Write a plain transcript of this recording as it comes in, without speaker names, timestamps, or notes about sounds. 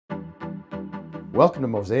Welcome to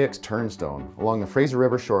Mosaic's Turnstone along the Fraser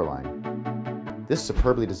River shoreline. This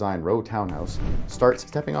superbly designed row townhouse starts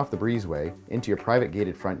stepping off the breezeway into your private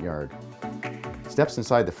gated front yard. Steps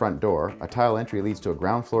inside the front door, a tile entry leads to a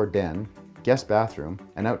ground floor den, guest bathroom,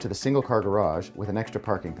 and out to the single car garage with an extra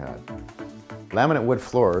parking pad. Laminate wood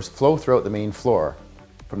floors flow throughout the main floor,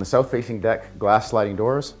 from the south-facing deck glass sliding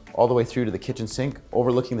doors all the way through to the kitchen sink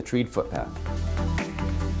overlooking the treed footpath.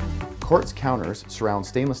 Quartz counters surround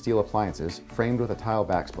stainless steel appliances framed with a tile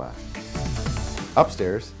backsplash.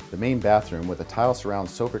 Upstairs, the main bathroom with a tile surround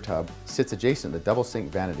soaker tub sits adjacent to the double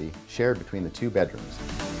sink vanity shared between the two bedrooms.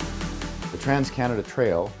 The TransCanada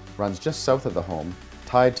trail runs just south of the home,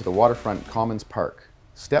 tied to the Waterfront Commons Park.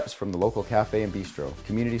 Steps from the local cafe and bistro,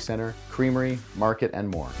 community center, creamery, market, and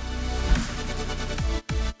more.